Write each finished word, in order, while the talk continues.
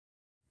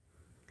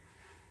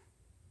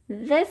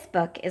This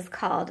book is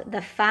called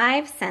The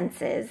Five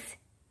Senses,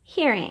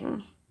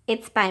 Hearing.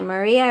 It's by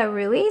Maria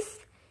Ruiz,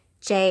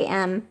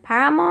 J.M.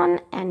 Parramon,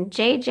 and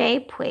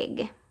J.J.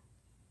 Puig.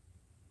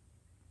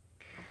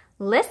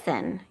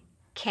 Listen,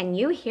 can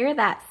you hear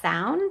that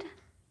sound?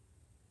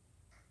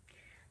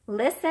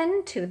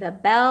 Listen to the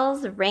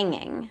bells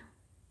ringing.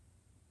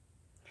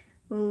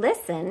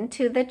 Listen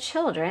to the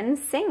children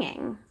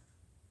singing.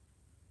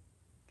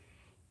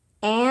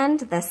 And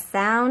the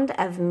sound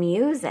of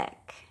music.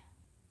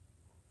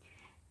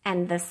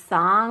 And the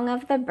song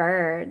of the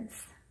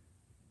birds.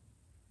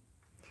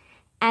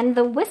 And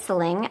the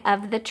whistling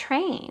of the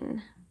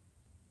train.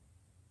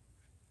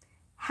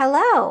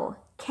 Hello,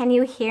 can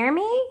you hear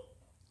me?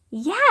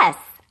 Yes,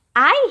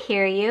 I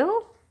hear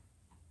you.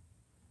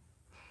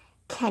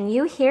 Can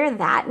you hear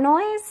that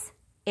noise?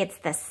 It's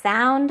the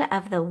sound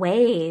of the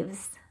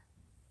waves.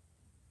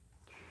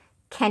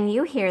 Can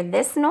you hear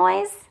this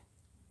noise?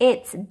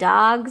 It's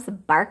dogs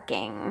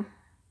barking.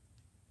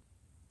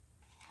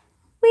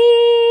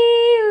 Wee-oo!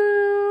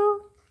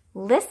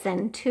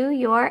 Listen to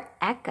your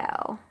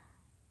echo.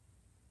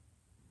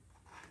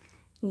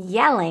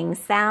 Yelling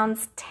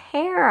sounds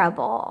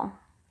terrible.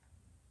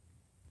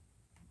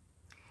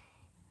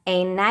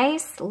 A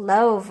nice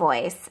low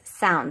voice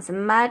sounds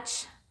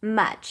much,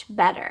 much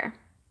better.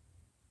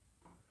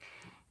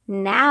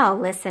 Now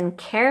listen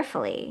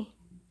carefully.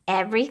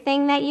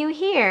 Everything that you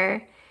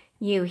hear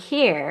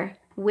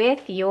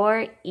with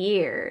your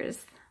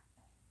ears.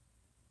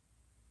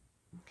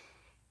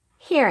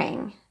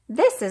 Hearing.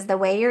 This is the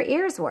way your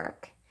ears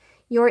work.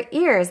 Your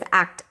ears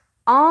act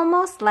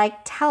almost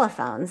like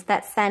telephones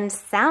that send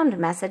sound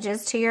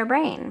messages to your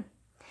brain.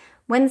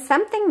 When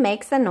something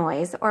makes a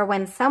noise or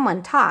when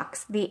someone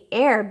talks, the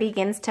air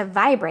begins to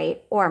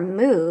vibrate or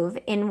move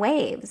in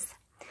waves.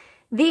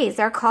 These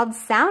are called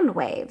sound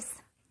waves.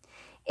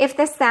 If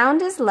the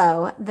sound is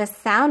low, the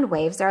sound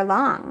waves are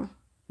long.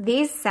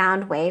 These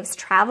sound waves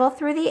travel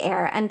through the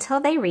air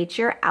until they reach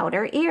your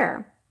outer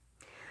ear.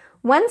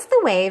 Once the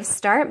waves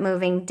start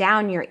moving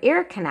down your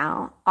ear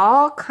canal,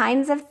 all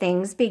kinds of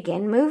things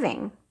begin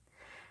moving.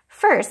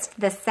 First,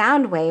 the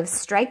sound waves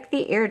strike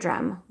the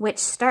eardrum, which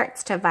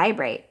starts to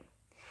vibrate.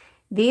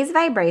 These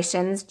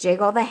vibrations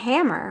jiggle the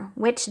hammer,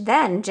 which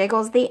then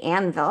jiggles the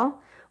anvil,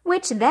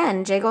 which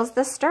then jiggles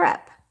the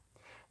stirrup.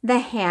 The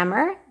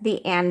hammer,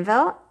 the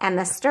anvil, and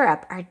the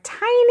stirrup are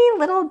tiny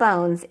little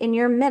bones in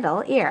your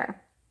middle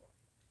ear.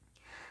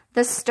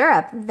 The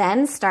stirrup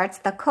then starts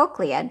the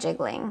cochlea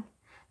jiggling.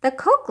 The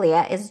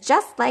cochlea is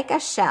just like a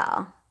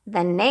shell.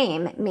 The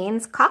name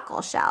means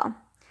cockle shell.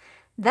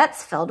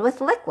 That's filled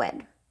with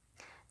liquid.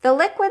 The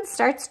liquid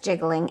starts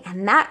jiggling,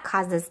 and that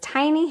causes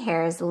tiny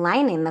hairs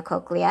lining the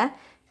cochlea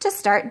to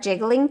start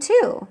jiggling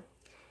too.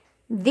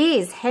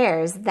 These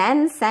hairs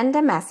then send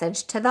a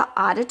message to the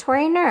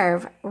auditory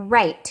nerve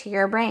right to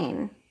your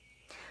brain.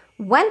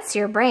 Once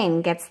your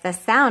brain gets the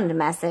sound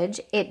message,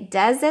 it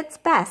does its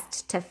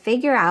best to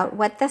figure out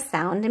what the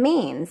sound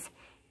means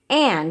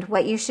and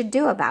what you should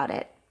do about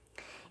it.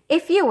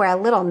 If you were a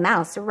little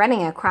mouse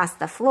running across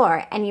the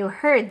floor and you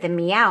heard the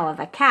meow of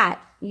a cat,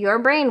 your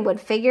brain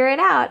would figure it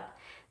out.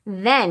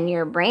 Then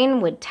your brain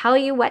would tell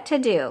you what to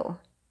do.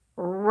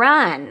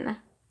 Run!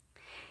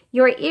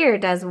 Your ear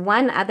does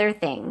one other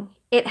thing.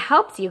 It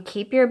helps you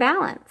keep your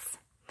balance.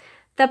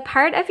 The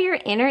part of your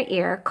inner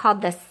ear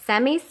called the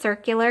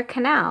semicircular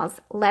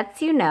canals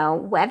lets you know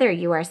whether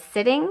you are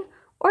sitting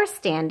or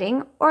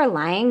standing or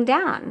lying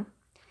down.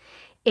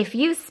 If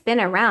you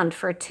spin around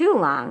for too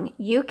long,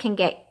 you can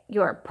get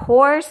your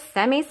poor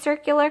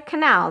semicircular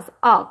canals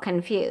all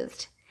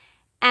confused.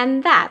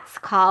 And that's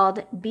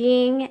called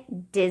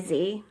being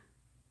dizzy.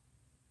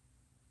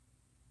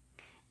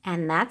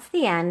 And that's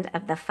the end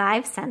of the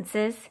 5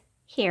 senses,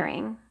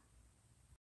 hearing.